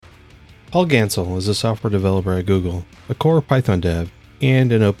Paul Ganssle is a software developer at Google, a core Python dev,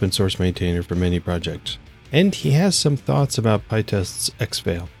 and an open source maintainer for many projects. And he has some thoughts about pytest's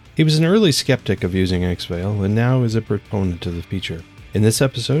xfail. He was an early skeptic of using xfail and now is a proponent of the feature. In this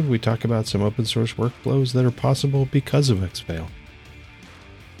episode, we talk about some open source workflows that are possible because of xfail.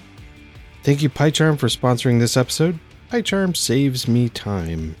 Thank you, PyCharm, for sponsoring this episode. PyCharm saves me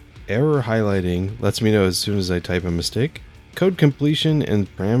time. Error highlighting lets me know as soon as I type a mistake. Code completion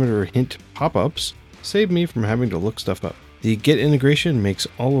and parameter hint pop-ups save me from having to look stuff up. The Git integration makes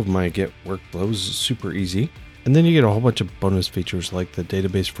all of my Git workflows super easy. And then you get a whole bunch of bonus features like the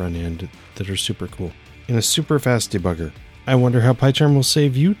database front end that are super cool. And a super fast debugger. I wonder how PyCharm will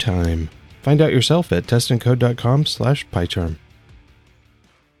save you time. Find out yourself at testandcode.com/PyCharm.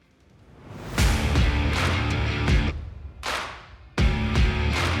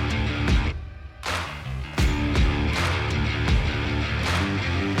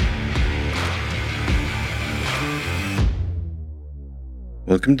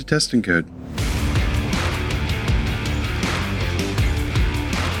 Welcome to Test and Code.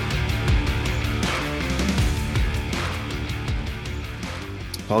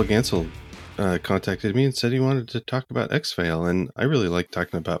 Paul Ganssle contacted me and said he wanted to talk about xfail, and I really like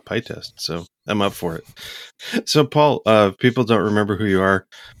talking about pytest, so I'm up for it. So, Paul, people don't remember who you are.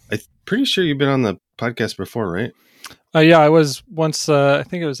 I'm pretty sure you've been on the podcast before, right? Yeah, I was once, I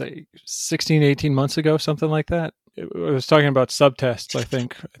think it was 16, 18 months ago, something like that. I was talking about subtests, I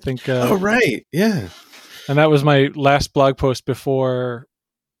think. Oh, right. Yeah. And that was my last blog post before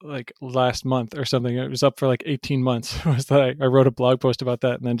like last month or something. It was up for like 18 months. Was that I wrote a blog post about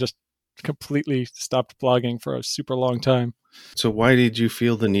that and then just completely stopped blogging for a super long time. So why did you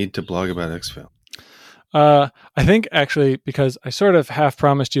feel the need to blog about xfail? I think actually because I sort of half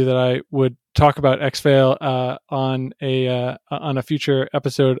promised you that I would talk about xfail on a future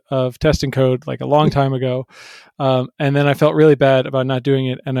episode of Test and Code like a long time ago, and then I felt really bad about not doing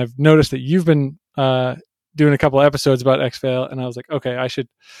it. And I've noticed that you've been doing a couple of episodes about xfail, and I was like, okay, I should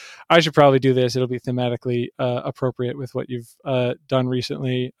probably do this. It'll be thematically appropriate with what you've done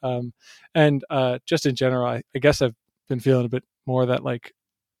recently, and just in general, I guess I've been feeling a bit more that like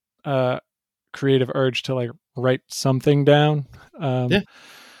creative urge to like write something down.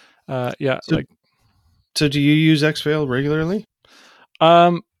 Yeah. So do you use xfail regularly?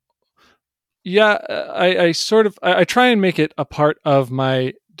 Yeah, I try and make it a part of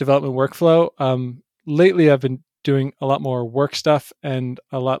my development workflow. Lately I've been doing a lot more work stuff and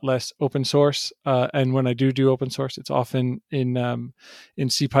a lot less open source. And when I do open source, it's often in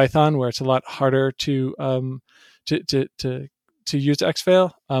CPython, where it's a lot harder to use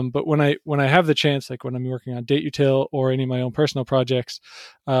xfail. But when I have the chance, like when I'm working on dateutil or any of my own personal projects,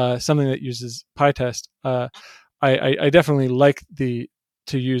 something that uses pytest, I definitely like to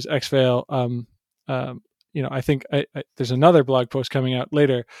use xfail. I think there's another blog post coming out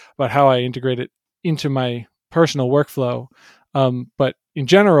later about how I integrate it into my personal workflow. But in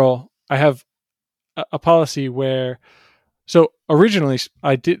general, I have a policy where, so originally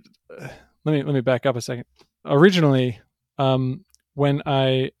I did, let me back up a second. Originally, when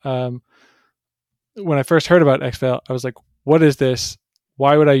I first heard about xfail, I was like, what is this?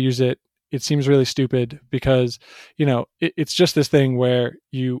 Why would I use it? It seems really stupid because, it's just this thing where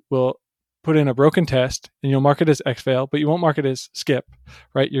you will put in a broken test and you'll mark it as xfail, but you won't mark it as skip,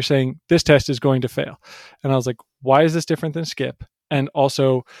 right? You're saying this test is going to fail. And I was like, why is this different than skip? And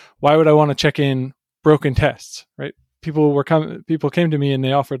also, why would I want to check in broken tests, right? People came to me and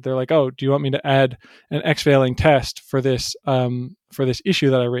they're like, oh, do you want me to add an xfailing test for this issue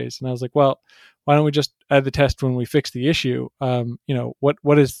that I raised? And I was like, well, why don't we just add the test when we fix the issue? What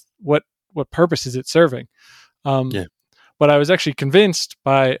purpose is it serving? Yeah. But I was actually convinced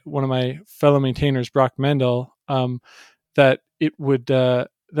by one of my fellow maintainers, Brock Mendel, that it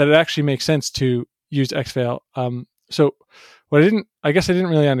actually makes sense to use xfail. So I guess I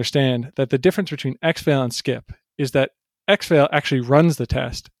didn't really understand that the difference between xfail and skip is that xfail actually runs the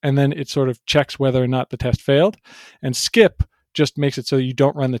test and then it sort of checks whether or not the test failed, and skip just makes it so you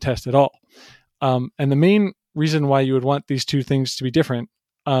don't run the test at all. And the main reason why you would want these two things to be different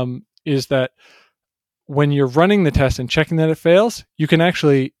is that when you're running the test and checking that it fails, you can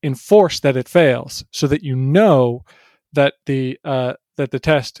actually enforce that it fails so that you know that the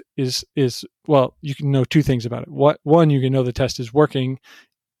test is well, you can know two things about it. One, you can know the test is working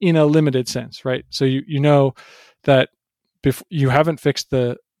in a limited sense, right? So you know that you haven't fixed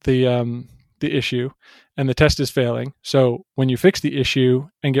the issue and the test is failing. So when you fix the issue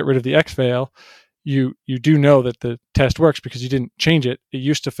and get rid of the xfail, you do know that the test works because you didn't change it. It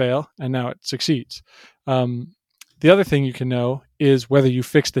used to fail and now it succeeds. The other thing you can know is whether you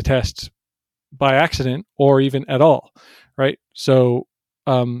fixed the test by accident or even at all, right? So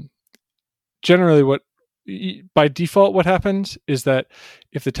generally by default what happens is that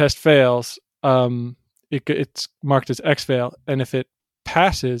if the test fails, it's marked as xfail, and if it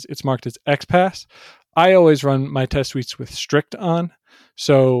passes, it's marked as xpass. I always run my test suites with strict on,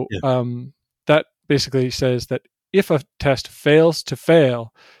 so that basically says that if a test fails to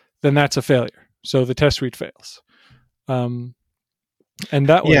fail, then that's a failure, so the test suite fails. And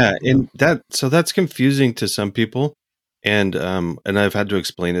that way, and that's confusing to some people, and I've had to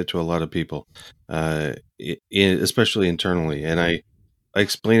explain it to a lot of people, especially internally. And I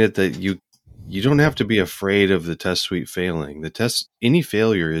explain it that you don't have to be afraid of the test suite failing. Any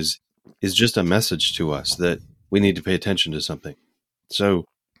failure is just a message to us that we need to pay attention to something. So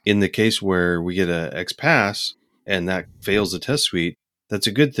in the case where we get a XPass and that fails the test suite, that's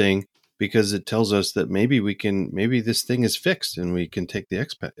a good thing, because it tells us that maybe this thing is fixed and we can take the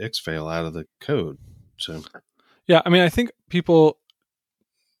xfail out of the code. So yeah, I mean, I think people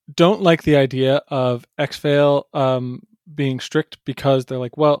don't like the idea of xfail being strict, because they're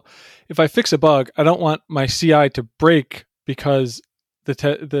like, well, if I fix a bug, I don't want my CI to break because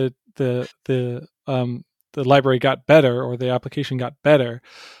the library got better or the application got better.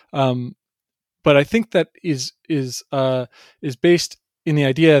 But I think that is based in the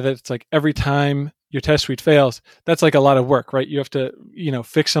idea that it's like every time your test suite fails, that's like a lot of work, right? You have to,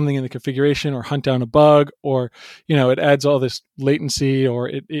 fix something in the configuration or hunt down a bug, or, it adds all this latency,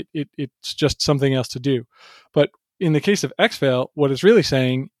 or it's just something else to do. But in the case of xfail, what it's really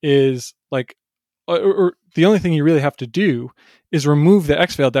saying is like, or the only thing you really have to do is remove the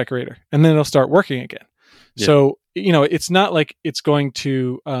xfail decorator, and then it'll start working again. Yeah. So, it's not like it's going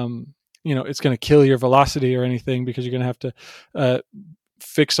to, it's going to kill your velocity or anything, because you're going to have to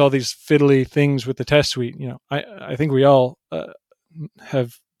fix all these fiddly things with the test suite. I think we all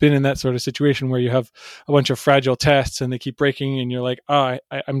have been in that sort of situation where you have a bunch of fragile tests and they keep breaking, and you're like,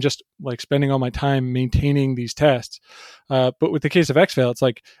 I'm just like spending all my time maintaining these tests. But with the case of xfail, it's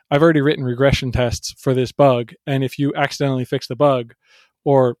like, I've already written regression tests for this bug, and if you accidentally fix the bug,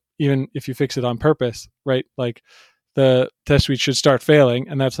 or even if you fix it on purpose, right, like the test suite should start failing,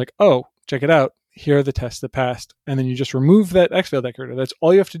 and that's like, oh, check it out, here are the tests that passed, and then you just remove that xfail decorator. That's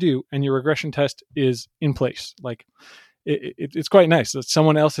all you have to do, and your regression test is in place. Like, it's quite nice that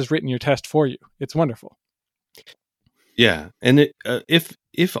someone else has written your test for you. It's wonderful. Yeah, and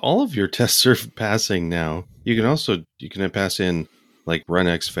if all of your tests are passing now, you can pass in like run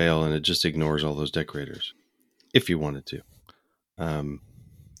xfail, and it just ignores all those decorators if you wanted to.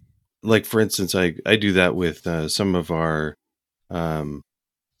 Like for instance, I do that with some of our.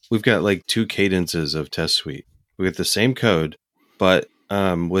 We've got like 2 cadences of test suite. We get the same code, but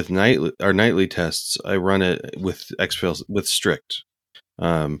with our nightly tests, I run it with xfail with strict,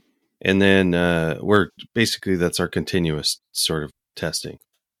 and then that's our continuous sort of testing,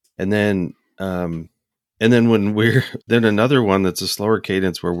 and then when then another one that's a slower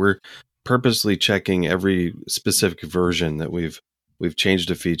cadence where we're purposely checking every specific version that we've changed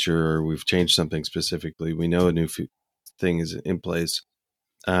a feature or we've changed something specifically. We know a new thing is in place.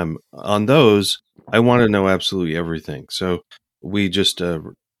 On those, I want to know absolutely everything. So we just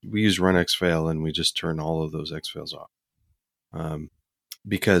we use run xfail, and we just turn all of those xfails off.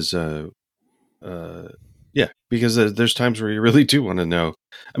 Because there's times where you really do want to know.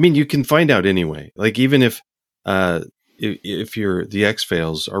 I mean, you can find out anyway. Like even if the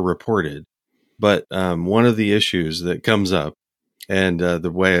xfails are reported, but one of the issues that comes up, and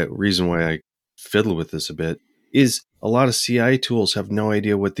the reason why I fiddle with this a bit, is a lot of CI tools have no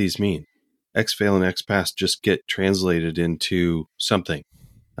idea what these mean. Xfail and xpass just get translated into something.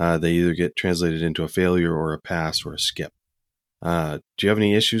 They either get translated into a failure or a pass or a skip. Do you have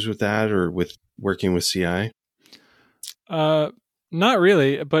any issues with that, or with working with CI? Not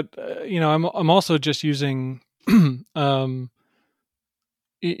really, but I'm also just using I'm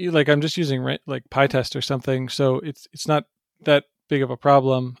just using like pytest or something, so it's not that big of a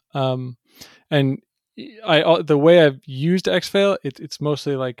problem. And the way I've used xfail, it's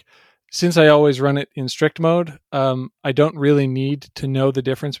mostly like, since I always run it in strict mode, I don't really need to know the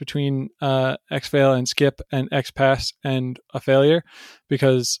difference between xfail and skip and xpass and a failure,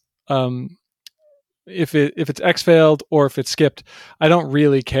 because if it's xfailed or if it's skipped, I don't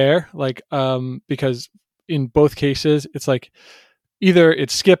really care. Like, because in both cases, it's like either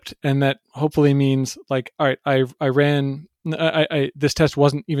it's skipped, and that hopefully means like, all right, I ran. This test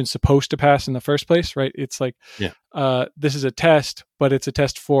wasn't even supposed to pass in the first place, right? It's like, this is a test, but it's a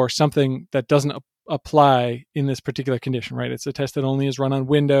test for something that doesn't apply in this particular condition, right? It's a test that only is run on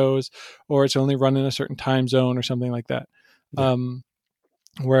Windows, or it's only run in a certain time zone or something like that. Yeah.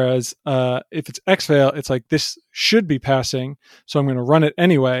 Whereas if it's xfail, it's like this should be passing, so I'm going to run it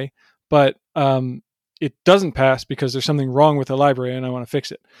anyway, but it doesn't pass because there's something wrong with the library and I want to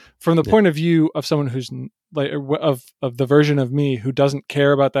fix it. From the point of view of someone who's like of the version of me who doesn't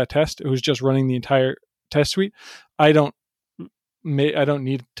care about that test, who's just running the entire test suite, I don't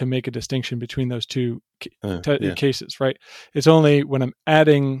need to make a distinction between those two cases, right? It's only when I'm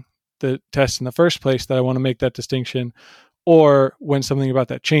adding the test in the first place that I want to make that distinction, or when something about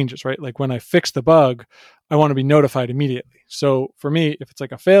that changes, right? Like when I fix the bug, I want to be notified immediately. So for me, if it's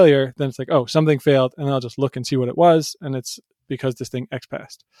like a failure, then it's like, oh, something failed, and I'll just look and see what it was, and it's because this thing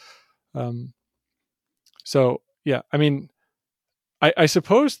XPassed. So yeah, I mean, I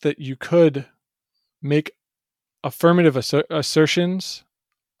suppose that you could make affirmative assertions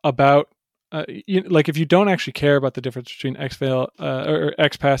about like if you don't actually care about the difference between xfail or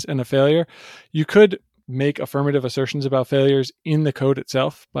XPass and a failure, you could make affirmative assertions about failures in the code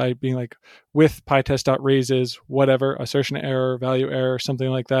itself by being like with pytest.raises whatever assertion error, value error, something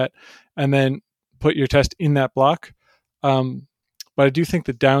like that, and then put your test in that block. But I do think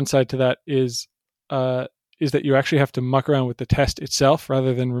the downside to that is that you actually have to muck around with the test itself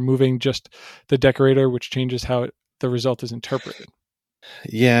rather than removing just the decorator, which changes how the result is interpreted.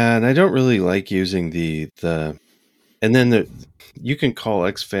 Yeah, and I don't really like using the and then you can call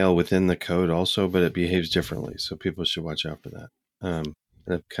xfail within the code also, but it behaves differently, so people should watch out for that. I'm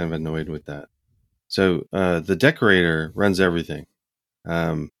kind of annoyed with that. So the decorator runs everything,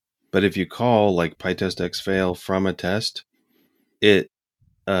 but if you call like pytest xfail from a test, it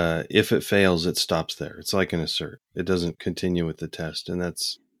if it fails, it stops there. It's like an assert. It doesn't continue with the test, and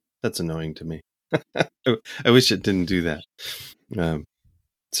that's annoying to me. I wish it didn't do that.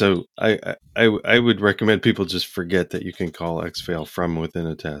 So I would recommend people just forget that you can call xfail from within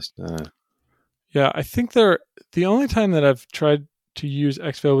a test. Yeah, I think the only time that I've tried to use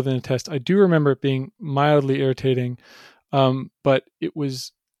xfail within a test, I do remember it being mildly irritating, but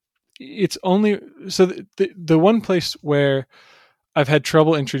it's only so the one place where I've had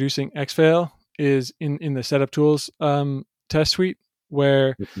trouble introducing xfail is in the setup tools test suite,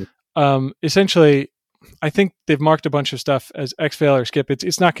 where essentially I think they've marked a bunch of stuff as xfail or skip.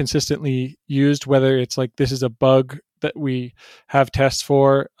 It's not consistently used, whether it's like this is a bug that we have tests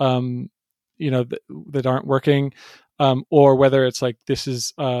for, that aren't working, or whether it's like this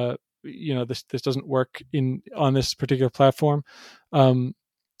is this doesn't work on this particular platform.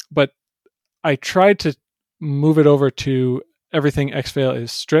 But I tried to move it over to everything xfail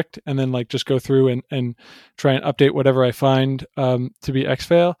is strict, and then like just go through and try and update whatever I find to be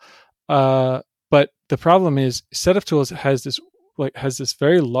xfail. But the problem is setup tools has this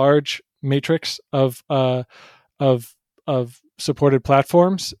very large matrix of supported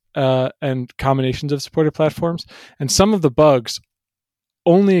platforms and combinations of supported platforms, and some of the bugs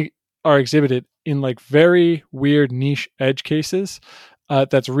only are exhibited in like very weird niche edge cases.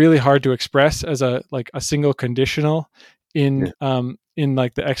 That's really hard to express as a single conditional in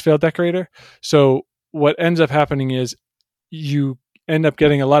like the xfail decorator. So what ends up happening is you end up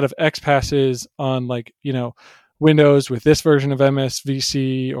getting a lot of XPasses on Windows with this version of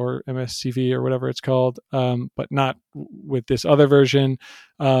MSVC or MSCV or whatever it's called, but not with this other version.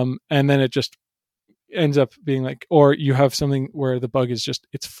 And then it just ends up being like, or you have something where the bug is just,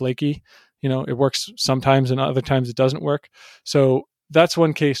 it's flaky. It works sometimes and other times it doesn't work. So that's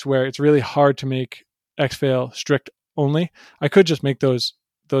one case where it's really hard to make xfail strict only. I could just make those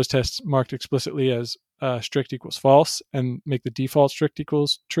tests marked explicitly as strict equals false and make the default strict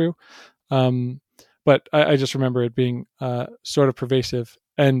equals true. But I just remember it being sort of pervasive.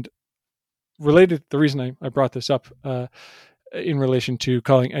 And related, the reason I brought this up in relation to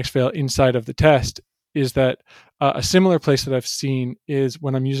calling xfail inside of the test is that a similar place that I've seen is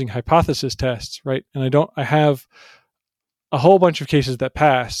when I'm using hypothesis tests, right? And I have a whole bunch of cases that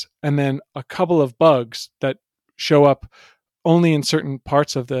pass, and then a couple of bugs that show up only in certain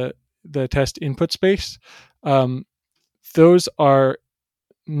parts of the test input space. Those are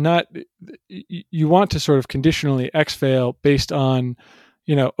not, you want to sort of conditionally xfail based on,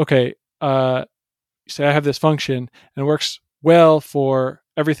 say I have this function and it works well for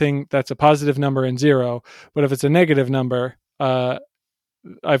everything that's a positive number and 0, but if it's a negative number,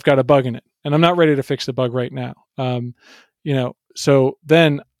 I've got a bug in it and I'm not ready to fix the bug right now. So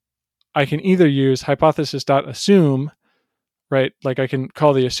then I can either use hypothesis.assume, right? Like I can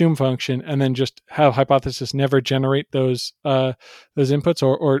call the assume function and then just have hypothesis never generate those inputs,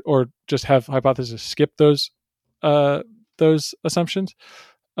 or just have hypothesis skip those assumptions,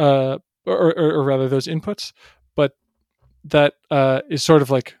 or rather those inputs. But that is sort of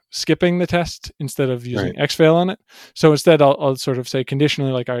like skipping the test instead of using xfail on it. So instead, I'll sort of say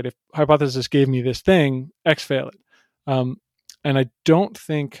conditionally, like, all right, if hypothesis gave me this thing, xfail it. And I don't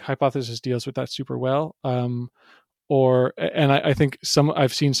think hypothesis deals with that super well. I think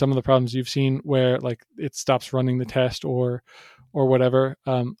I've seen some of the problems you've seen where like it stops running the test or whatever.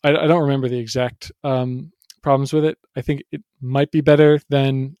 I don't remember the exact problems with it. I think it might be better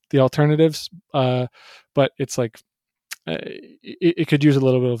than the alternatives, but it's like it could use a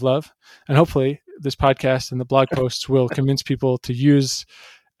little bit of love. And hopefully this podcast and the blog posts will convince people to use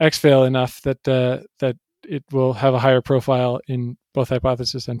xfail enough that that it will have a higher profile in both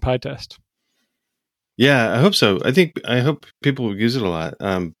hypothesis and pytest. Yeah, I hope so. I hope people will use it a lot.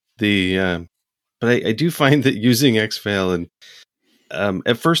 But I do find that using xfail and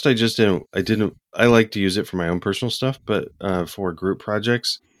at first I like to use it for my own personal stuff, but for group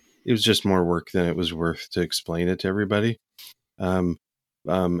projects, it was just more work than it was worth to explain it to everybody. And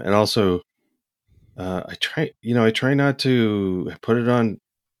also, I try not to put it on.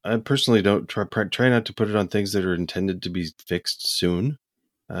 I personally don't try not to put it on things that are intended to be fixed soon,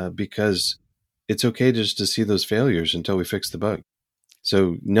 because it's okay just to see those failures until we fix the bug.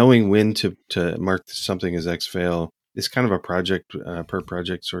 So knowing when to mark something as xfail is kind of a project per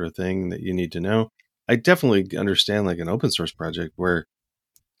project sort of thing that you need to know. I definitely understand like an open source project where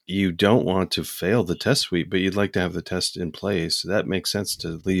you don't want to fail the test suite, but you'd like to have the test in place. That makes sense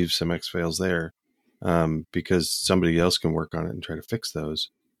to leave some xfails there, because somebody else can work on it and try to fix those.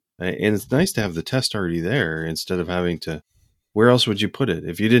 And it's nice to have the test already there instead of having to. Where else would you put it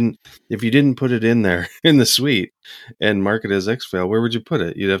if you didn't put it in there in the suite and mark it as xfail? Where would you put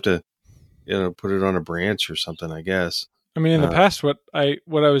it? You'd have to, put it on a branch or something, I guess. I mean, in the past, what I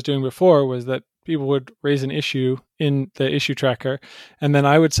was doing before was that people would raise an issue in the issue tracker, and then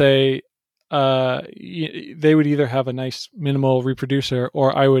I would say they would either have a nice minimal reproducer,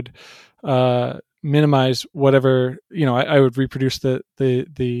 or I would minimize whatever I would reproduce the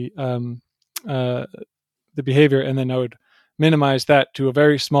behavior, and then I would minimize that to a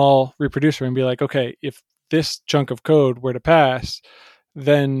very small reproducer and be like, okay, if this chunk of code were to pass,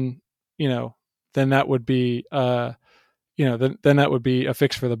 then that would be then that would be a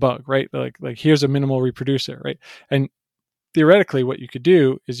fix for the bug, right? Like here's a minimal reproducer, right? And theoretically what you could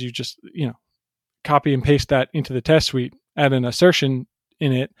do is you just copy and paste that into the test suite, add an assertion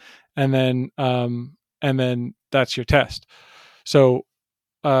in it, and then that's your test. So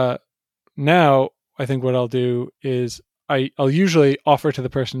now I think what I'll do is I'll usually offer to the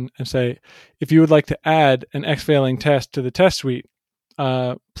person and say, if you would like to add an xfailing test to the test suite,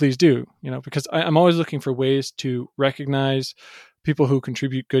 please do, because I'm always looking for ways to recognize people who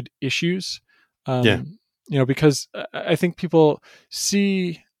contribute good issues. Because I think people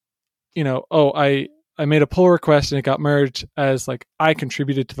see, I made a pull request and it got merged as like I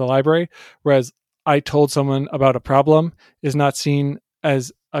contributed to the library, whereas I told someone about a problem is not seen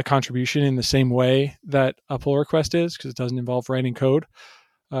as a contribution in the same way that a pull request is, because it doesn't involve writing code.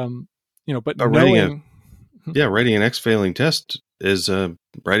 But writing an xfailing test is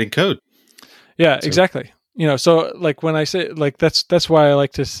writing code. Yeah, so. Exactly. So like when I say like that's why I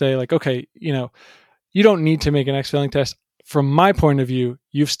like to say like, okay, you don't need to make an xfailing test. From my point of view,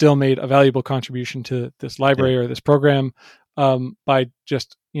 you've still made a valuable contribution to this library or this program by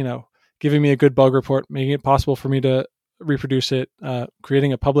just giving me a good bug report, making it possible for me to reproduce it,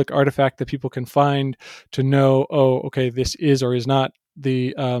 creating a public artifact that people can find to know, okay, this is or is not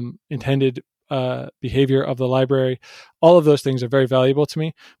the intended behavior of the library. All of those things are very valuable to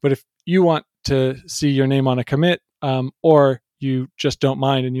me. But if you want to see your name on a commit, or you just don't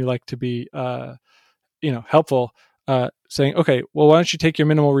mind and you like to be helpful, saying, okay, well, why don't you take your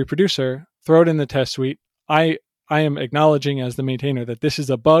minimal reproducer, throw it in the test suite. I am acknowledging as the maintainer that this is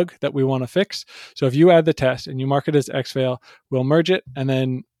a bug that we want to fix. So if you add the test and you mark it as xfail, we'll merge it, and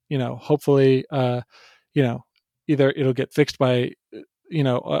then hopefully either it'll get fixed by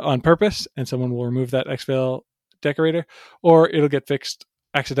on purpose and someone will remove that xfail decorator, or it'll get fixed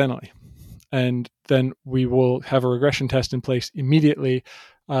accidentally, and then we will have a regression test in place immediately,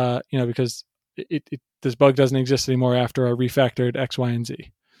 because this bug doesn't exist anymore after a refactored X, Y, and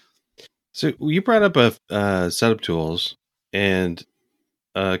Z. So you brought up setup tools and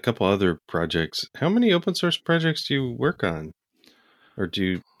a couple other projects. How many open source projects do you work on, or do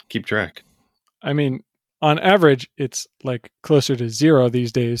you keep track? I mean, on average, it's like closer to 0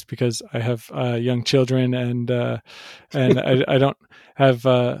 these days because I have young children and I don't have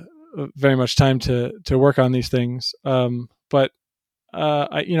very much time to work on these things. But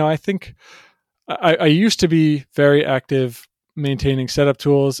I think I used to be very active maintaining setup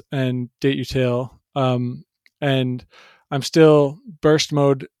tools and dateutil. And I'm still burst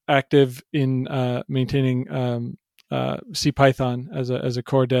mode active in maintaining CPython as a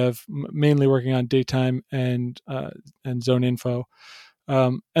core dev, mainly working on datetime and zone info.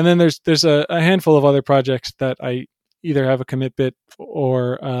 And then there's a handful of other projects that I either have a commit bit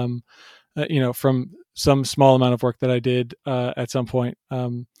or from some small amount of work that I did at some point,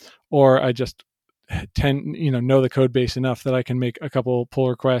 or I just know the code base enough that I can make a couple pull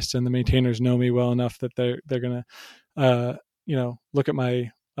requests, and the maintainers know me well enough that they're gonna look at my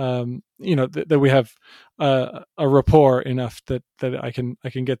that we have a rapport enough that I can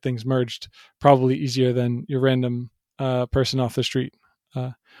get things merged probably easier than your random person off the street,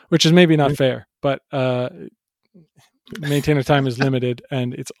 which is maybe not fair, but maintainer time is limited,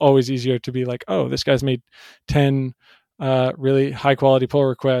 and it's always easier to be like, oh, this guy's made 10 really high quality pull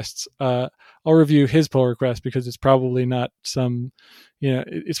requests. I'll review his pull request because it's probably not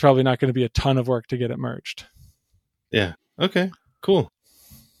it's probably not going to be a ton of work to get it merged. Yeah. Okay. Cool.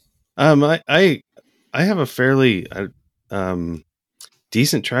 I have a fairly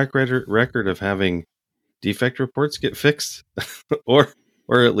decent track record of having defect reports get fixed, or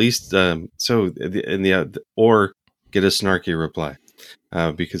at least or get a snarky reply,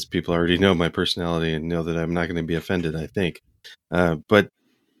 because people already know my personality and know that I'm not going to be offended, I think. But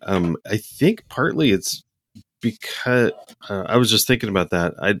I think partly it's because I was just thinking about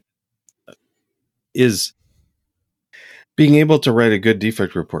that. Is being able to write a good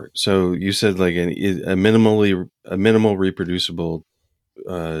defect report. So you said like a minimal reproducible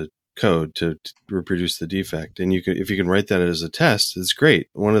code to reproduce the defect, and if you can write that as a test, it's great.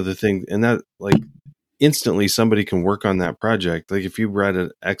 One of the things, and that like instantly somebody can work on that project. Like if you write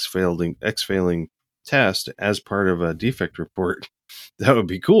an xfailing test as part of a defect report, that would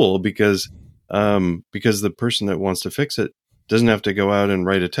be cool because the person that wants to fix it doesn't have to go out and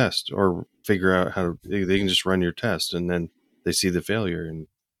write a test or figure out how to. They can just run your test, and then they see the failure, and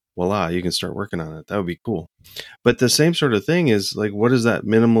voila, you can start working on it. That would be cool. But the same sort of thing is like, what is that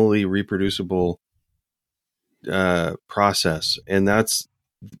minimally reproducible process? And that's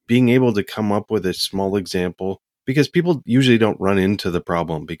being able to come up with a small example, because people usually don't run into the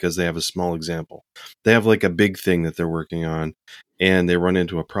problem because they have a small example. They have like a big thing that they're working on, and they run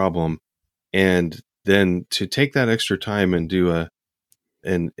into a problem, and then to take that extra time and do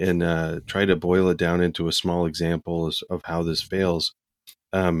try to boil it down into a small example of how this fails.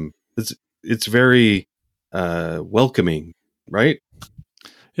 It's very welcoming, right?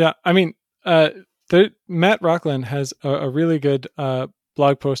 Yeah, I mean, Matt Rockland has a really good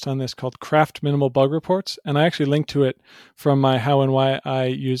blog post on this called Craft Minimal Bug Reports, and I actually linked to it from my How and Why I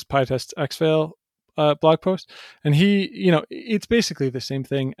Use pytest xfail blog post. And it's basically the same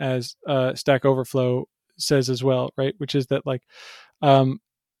thing as Stack Overflow says as well, right? Which is that like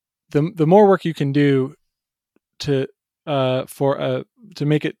the more work you can do to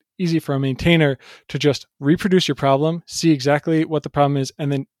make it easy for a maintainer to just reproduce your problem, see exactly what the problem is,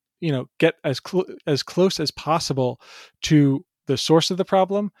 and then get as close as possible to the source of the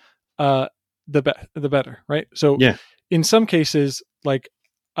problem, the better, right? So yeah. In some cases, like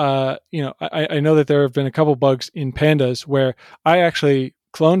I know that there have been a couple bugs in pandas where I actually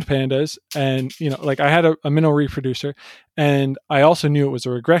cloned pandas, and like I had a minimal reproducer, and I also knew it was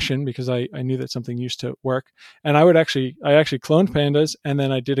a regression because I knew that something used to work. And I actually cloned pandas, and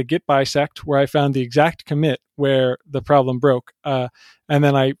then I did a git bisect where I found the exact commit where the problem broke, and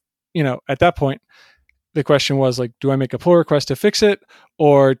then I at that point the question was like, do I make a pull request to fix it,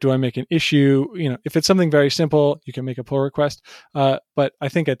 or do I make an issue? If it's something very simple, you can make a pull request. But I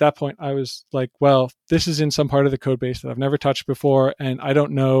think at that point I was like, well, this is in some part of the code base that I've never touched before, and I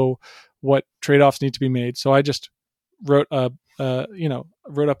don't know what trade-offs need to be made. So I just wrote up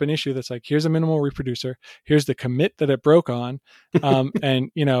an issue that's like, here's a minimal reproducer, here's the commit that it broke on,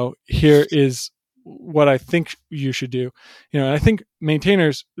 and here is what I think you should do. And I think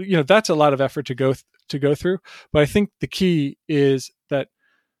maintainers, that's a lot of effort to go through. But I think the key is that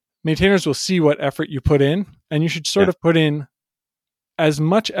maintainers will see what effort you put in, and you should sort of put in as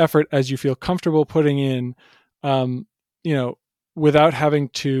much effort as you feel comfortable putting in, without having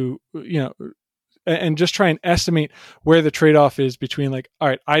to, and just try and estimate where the trade-off is between like, all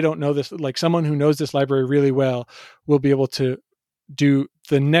right, I don't know this, like someone who knows this library really well will be able to do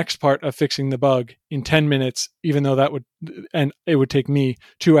the next part of fixing the bug in 10 minutes, even though it would take me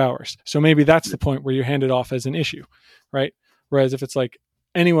 2 hours. So maybe that's the point where you hand it off as an issue, right? Whereas if it's like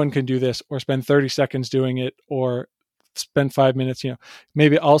anyone can do this, or spend 30 seconds doing it, or spend 5 minutes,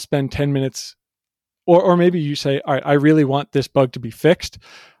 maybe I'll spend 10 minutes, or maybe you say, all right, I really want this bug to be fixed.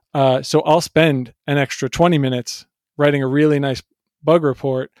 So I'll spend an extra 20 minutes writing a really nice bug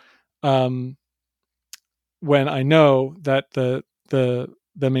report, when I know that the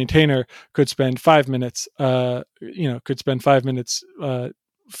maintainer could spend 5 minutes,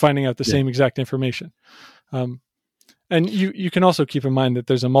 finding out the same exact information. And you can also keep in mind that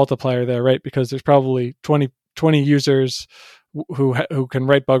there's a multiplier there, right? Because there's probably 20 users who can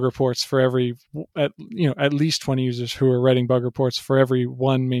write bug reports for every, at least 20 users who are writing bug reports for every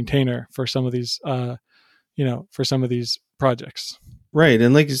one maintainer for some of these, for some of these projects. Right.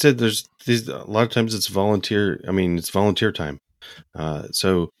 And like you said, there's these, a lot of times it's volunteer. I mean, it's volunteer time.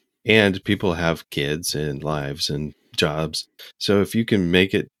 And people have kids and lives and jobs. So if you can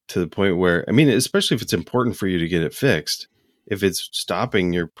make it to the point where, I mean, especially if it's important for you to get it fixed, if it's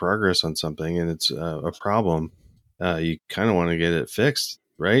stopping your progress on something and it's a problem, you kind of want to get it fixed,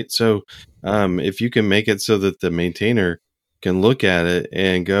 right? So if you can make it so that the maintainer can look at it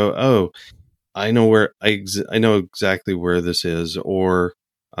and go, oh, I know where I know exactly where this is, or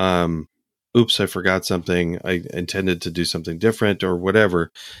oops, I forgot something. I intended to do something different or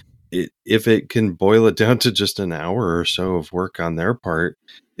whatever. If it can boil it down to just an hour or so of work on their part,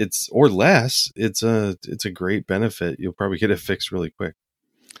 or less, it's a great benefit. You'll probably get it fixed really quick.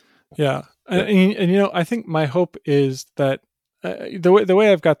 Yeah. And I think my hope is that the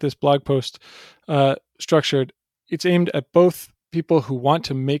way I've got this blog post structured, it's aimed at both people who want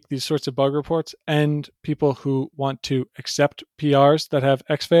to make these sorts of bug reports and people who want to accept PRs that have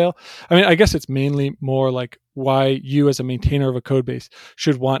xfail. I mean, I guess it's mainly more like why you as a maintainer of a code base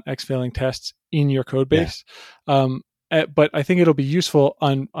should want xfailing tests in your code base. Yeah. But I think it'll be useful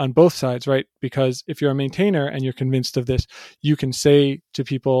on both sides, right? Because if you're a maintainer and you're convinced of this, you can say to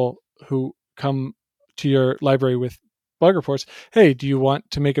people who come to your library with bug reports, hey, do you want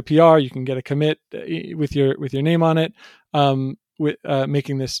to make a PR? You can get a commit with your name on it, with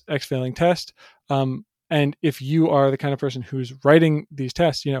making this xfailing test. And if you are the kind of person who's writing these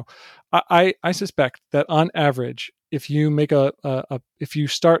tests, I suspect that on average, if you make if you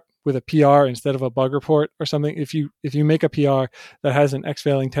start with a PR instead of a bug report or something, if you make a PR that has an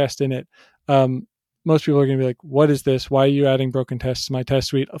xfailing test in it, most people are going to be like, what is this? Why are you adding broken tests to my test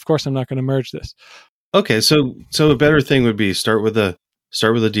suite? Of course, I'm not going to merge this. Okay, so a better thing would be start with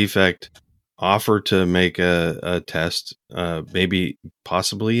a defect, offer to make a test, maybe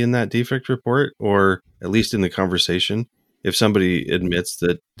possibly in that defect report, or at least in the conversation. If somebody admits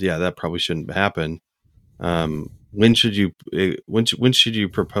that, yeah, that probably shouldn't happen, when should you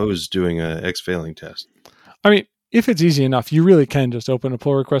propose doing a xfailing test? I mean, if it's easy enough, you really can just open a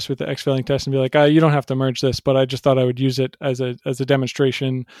pull request with the xfailing test and be like, you don't have to merge this, but I just thought I would use it as a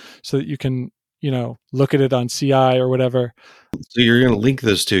demonstration so that you can look at it on CI or whatever. So you're going to link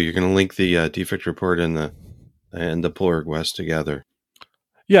those two. You're going to link the defect report and the pull request together.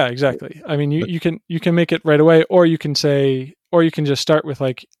 Yeah, exactly. I mean, you can make it right away, or you can just start with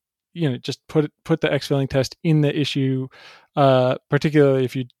just put the xfailing test in the issue, particularly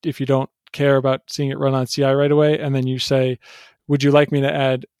if you don't care about seeing it run on CI right away, and then you say, would you like me to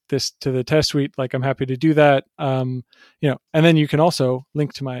add this to the test suite? Like, I'm happy to do that. And then you can also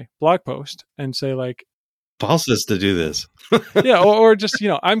link to my blog post and say, like, Paul says to do this. Yeah. Or just,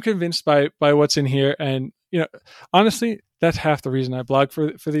 I'm convinced by what's in here. And, honestly, that's half the reason I blog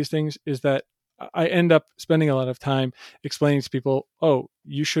for these things, is that I end up spending a lot of time explaining to people, oh,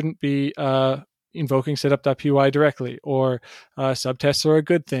 you shouldn't be, invoking setup.py directly, or subtests are a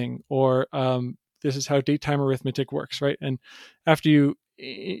good thing, or this is how date time arithmetic works, right? And after you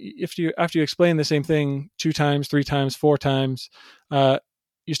explain the same thing 2 times, 3 times, 4 times,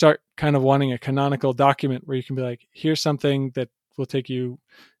 you start kind of wanting a canonical document where you can be like, here's something that will take you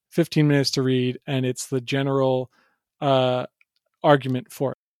 15 minutes to read, and it's the general argument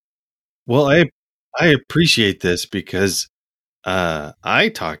for it. Well, I appreciate this because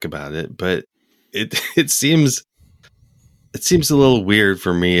I talk about it, but it seems a little weird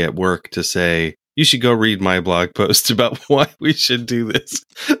for me at work to say, you should go read my blog post about why we should do this.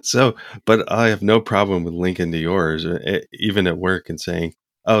 So, but I have no problem with linking to yours, even at work, and saying,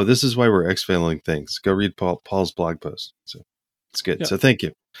 oh, this is why we're xfailing things. Go read Paul's blog post. So it's good. Yeah. So thank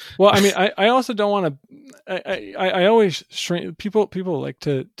you. Well, I mean, I also don't want to, I always shrink people like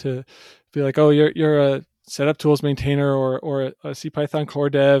to be like, oh, you're a setup tools maintainer or a CPython core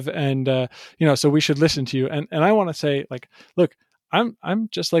dev, and so we should listen to you. And I want to say, like, look, I'm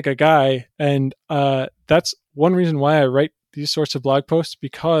just like a guy, and that's one reason why I write these sorts of blog posts,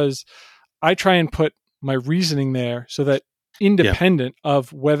 because I try and put my reasoning there so that, independent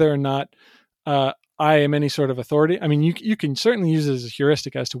of whether or not I am any sort of authority. I mean, you can certainly use it as a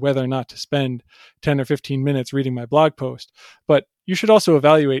heuristic as to whether or not to spend 10 or 15 minutes reading my blog post, but you should also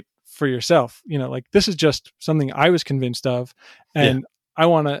evaluate for yourself. Like, this is just something I was convinced of, and I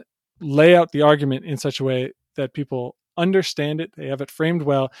want to lay out the argument in such a way that people understand it, they have it framed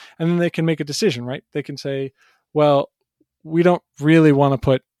well, and then they can make a decision, right? They can say, well, we don't really want to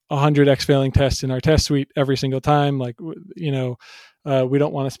put 100 xfailing tests in our test suite every single time. Like, we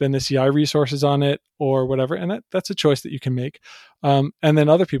don't want to spend the CI resources on it or whatever. And that's a choice that you can make. And then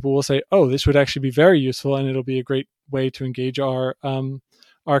other people will say, oh, this would actually be very useful, and it'll be a great way to engage our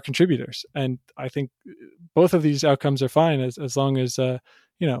contributors. And I think both of these outcomes are fine as long as, as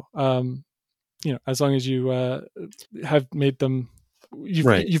long as you have made them,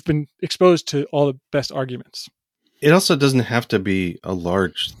 you've been exposed to all the best arguments. It also doesn't have to be a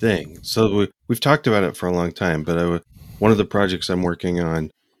large thing. So we've talked about it for a long time, but one of the projects I'm working on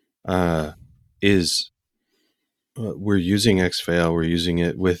is we're using xfail. We're using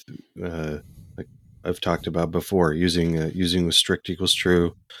it with, like I've talked about before, using with strict equals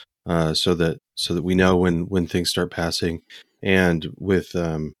true, so that we know when things start passing, and with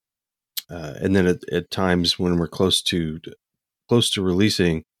and then at times when we're close to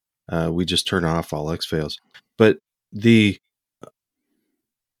releasing, we just turn off all xfails. But it's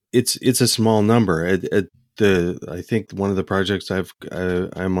a small number. I think one of the projects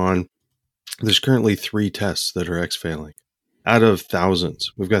I'm on, there's currently 3 tests that are xfailing out of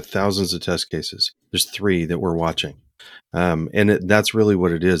thousands. We've got thousands of test cases. There's 3 that we're watching, and that's really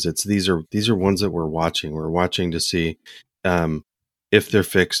what it is. These are ones that we're watching. We're watching to see if they're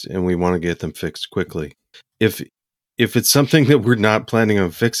fixed, and we want to get them fixed quickly. If it's something that we're not planning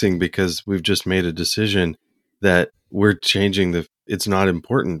on fixing because we've just made a decision that we're changing it's not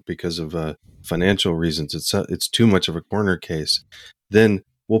important because of financial reasons, it's too much of a corner case, then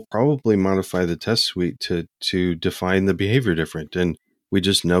we'll probably modify the test suite to define the behavior different, and we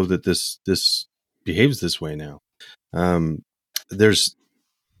just know that this behaves this way now. There's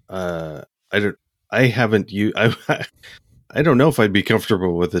I don't know if I'd be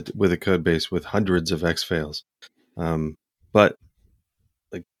comfortable with a code base with hundreds of xfails, but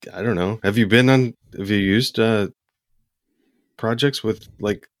like, I don't know. Have you used projects with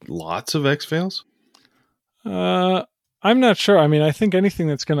like lots of xfails? I'm not sure. I mean, I think anything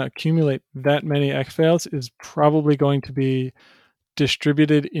that's going to accumulate that many xfails is probably going to be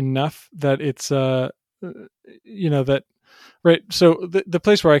distributed enough that it's that right. So the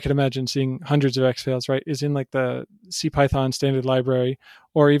place where I could imagine seeing hundreds of xfails, right, is in like the CPython standard library,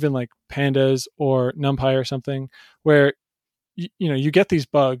 or even like pandas or NumPy or something, where you get these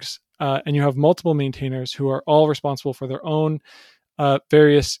bugs, and you have multiple maintainers who are all responsible for their own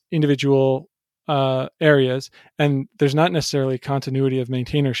various individual areas, and there's not necessarily continuity of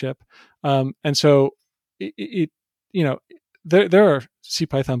maintainership, and so there are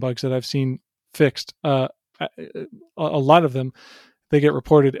CPython bugs that I've seen fixed. A lot of them, they get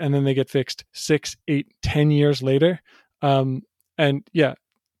reported and then they get fixed 6, 8, 10 years later, and yeah,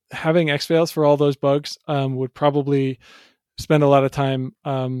 having xfails for all those bugs would probably spend a lot of time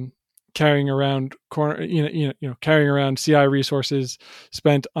carrying around carrying around CI resources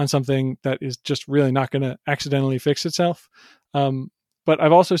spent on something that is just really not going to accidentally fix itself. But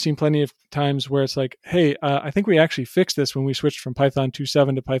I've also seen plenty of times where it's like, hey, I think we actually fixed this when we switched from Python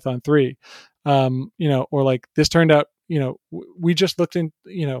 2.7 to Python 3, or like this turned out, we just looked in,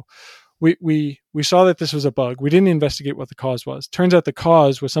 we saw that this was a bug. We didn't investigate what the cause was. Turns out the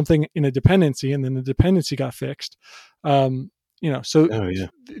cause was something in a dependency, and then the dependency got fixed. These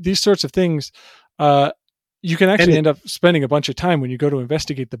sorts of things, you can actually end up spending a bunch of time when you go to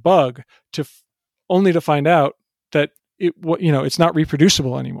investigate the bug only to find out that it's not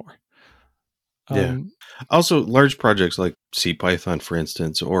reproducible anymore. Yeah. Also, large projects like CPython, for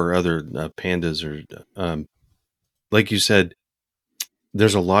instance, or other pandas, or like you said,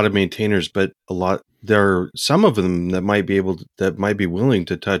 there's a lot of maintainers, but there are some of them that might be willing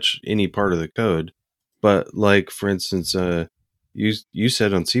to touch any part of the code. But like, for instance, you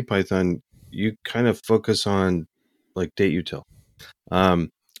said on CPython, you kind of focus on like dateutil, or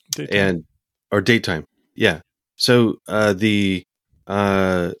datetime. Yeah. So and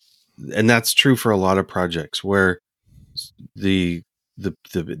that's true for a lot of projects where the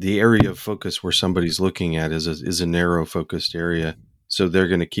area of focus where somebody's looking at is a narrow focused area. So they're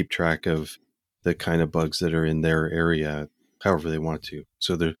going to keep track of the kind of bugs that are in their area, however they want to.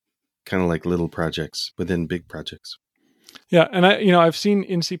 So they're kind of like little projects within big projects. Yeah, and I've seen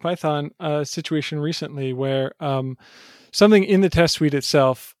in CPython a situation recently where something in the test suite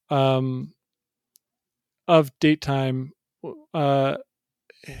itself of datetime, I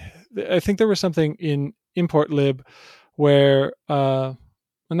think there was something in import lib where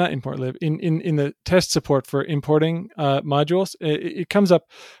not import lib in the test support for importing modules. It comes up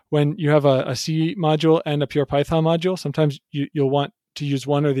when you have a C module and a pure Python module. Sometimes you'll want to use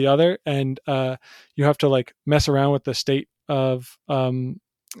one or the other, and you have to like mess around with the state of like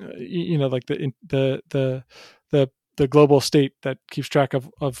the global state that keeps track of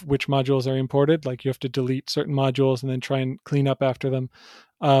which modules are imported. Like you have to delete certain modules and then try and clean up after them.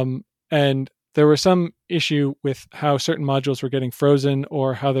 And there was some issue with how certain modules were getting frozen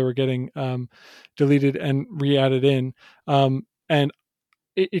or how they were getting deleted and re-added in. And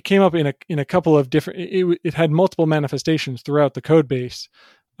it came up in a couple of different. It had multiple manifestations throughout the code base,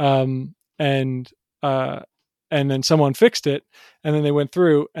 and then someone fixed it, and then they went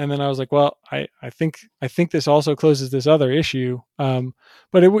through, and then I was like, well, I think this also closes this other issue.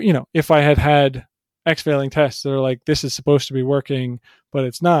 But it, if I had xfailing tests that are like, this is supposed to be working, but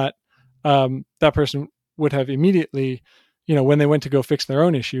it's not, that person would have immediately, when they went to go fix their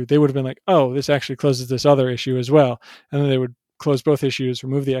own issue, they would have been like, oh, this actually closes this other issue as well. And then they would close both issues,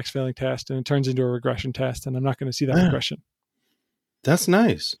 remove the xfailing test, and it turns into a regression test, and I'm not going to see that regression. That's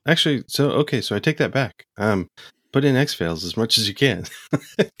nice. Actually, so I take that back. Put in xfails as much as you can,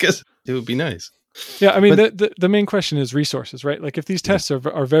 because it would be nice. Yeah, I mean, the main question is resources, right? Like if these tests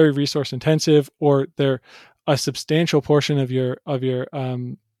are very resource intensive, or they're a substantial portion of your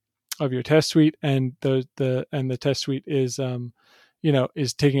test suite, and the test suite is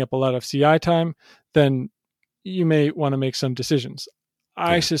is taking up a lot of CI time, then you may want to make some decisions.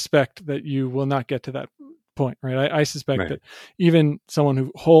 I suspect that you will not get to that point, right? I suspect that even someone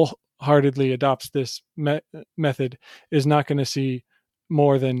who wholeheartedly adopts this method is not going to see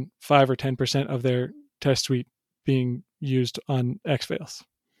more than 5 or 10% of their test suite being used on xfails.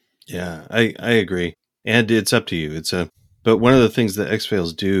 Yeah, I agree. And it's up to you. But one of the things that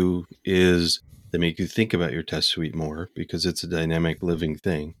xfails do is they make you think about your test suite more, because it's a dynamic living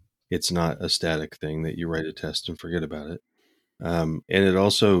thing. It's not a static thing that you write a test and forget about it. And it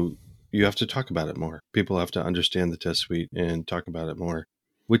also, you have to talk about it more. People have to understand the test suite and talk about it more,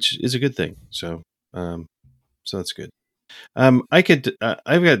 which is a good thing. So that's good. I've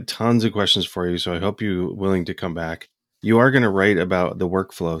got tons of questions for you, so I hope you're willing to come back. You are going to write about the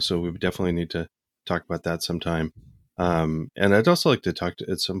workflow, so we definitely need to talk about that sometime. And I'd also like to talk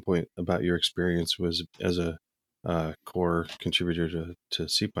at some point about your experience as a core contributor to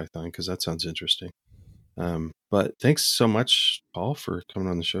CPython, because that sounds interesting. But thanks so much, Paul, for coming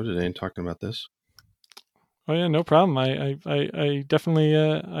on the show today and talking about this. Oh yeah, no problem. I definitely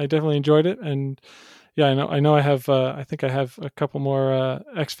enjoyed it, and yeah, I know I have I think I have a couple more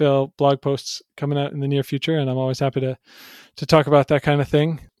xfail blog posts coming out in the near future, and I'm always happy to talk about that kind of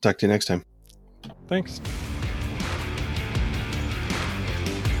thing. Talk to you next time. Thanks.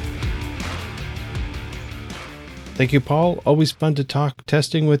 Thank you, Paul. Always fun to talk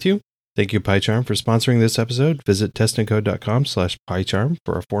testing with you. Thank you, PyCharm, for sponsoring this episode. Visit testandcode.com/PyCharm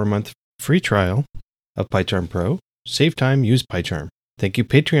for a 4-month free trial of PyCharm Pro. Save time, use PyCharm. Thank you,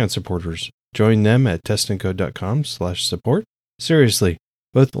 Patreon supporters. Join them at testandcode.com/support. Seriously,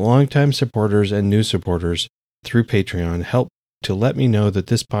 both longtime supporters and new supporters through Patreon help to let me know that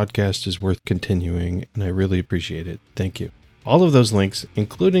this podcast is worth continuing, and I really appreciate it. Thank you. All of those links,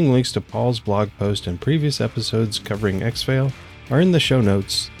 including links to Paul's blog post and previous episodes covering xfail, are in the show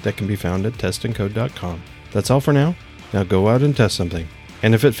notes that can be found at testandcode.com. That's all for now. Now go out and test something.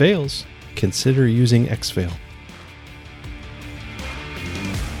 And if it fails, consider using xfail.